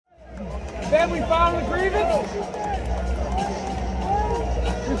Ben, we filing a grievance?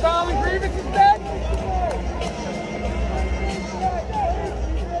 We filing grievances, Ben?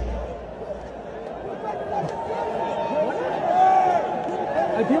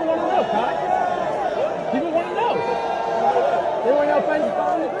 People want to know, Kai. People want to know. They want to know if Ben's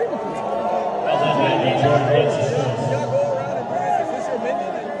filing the grievances. Y'all go around and grievances. This your minion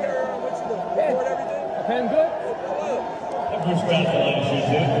and you carry around with you to record everything? Ben, good? First round for line shoot,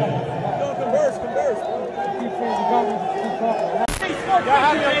 too. No, converse. Y'all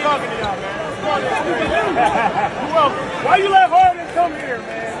happy I'm talking to y'all, man. You're welcome. Why you let Harden come here,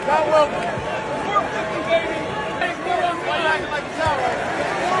 man? Y'all welcome. 450, baby. Why you acting like a child right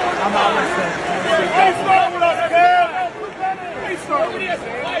now? I'm not listening. Hey, start with us, man. Hey, start with us.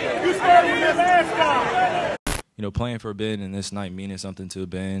 You started with this last time. You know, playing for Ben and this night meaning something to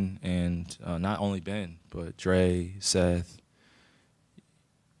Ben, and not only Ben, but Dre, Seth.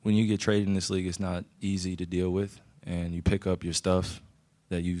 When you get traded in this league, it's not easy to deal with, and you pick up your stuff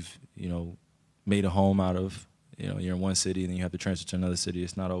that you've, made a home out of. You're in one city and then you have to transfer to another city.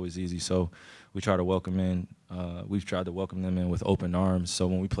 It's not always easy. So we try to welcome in. We've tried to welcome them in with open arms. So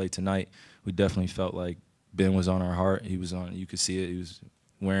when we played tonight, we definitely felt like Ben was on our heart. He was on. You could see it. He was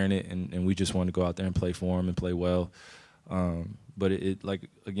wearing it, and we just wanted to go out there and play for him and play well. But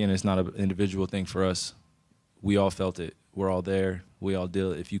again, it's not an individual thing for us. We all felt it. We're all there. We all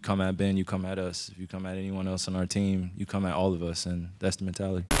deal it. If you come at Ben, you come at us. If you come at anyone else on our team, you come at all of us, and that's the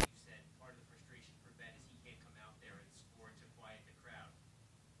mentality. You said part of the frustration for Ben is he can't come out there and score to quiet the crowd.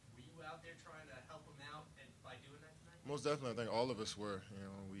 Were you out there trying to help him out and by doing that tonight? Most definitely. I think all of us were.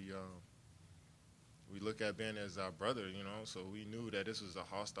 We look at Ben as our brother, so we knew that this was a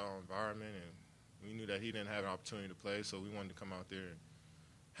hostile environment, and we knew that he didn't have an opportunity to play, so we wanted to come out there and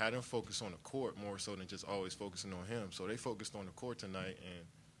had him focus on the court more so than just always focusing on him. So they focused on the court tonight, and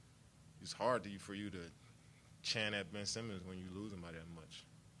it's hard for you to chant at Ben Simmons when you lose him by that much.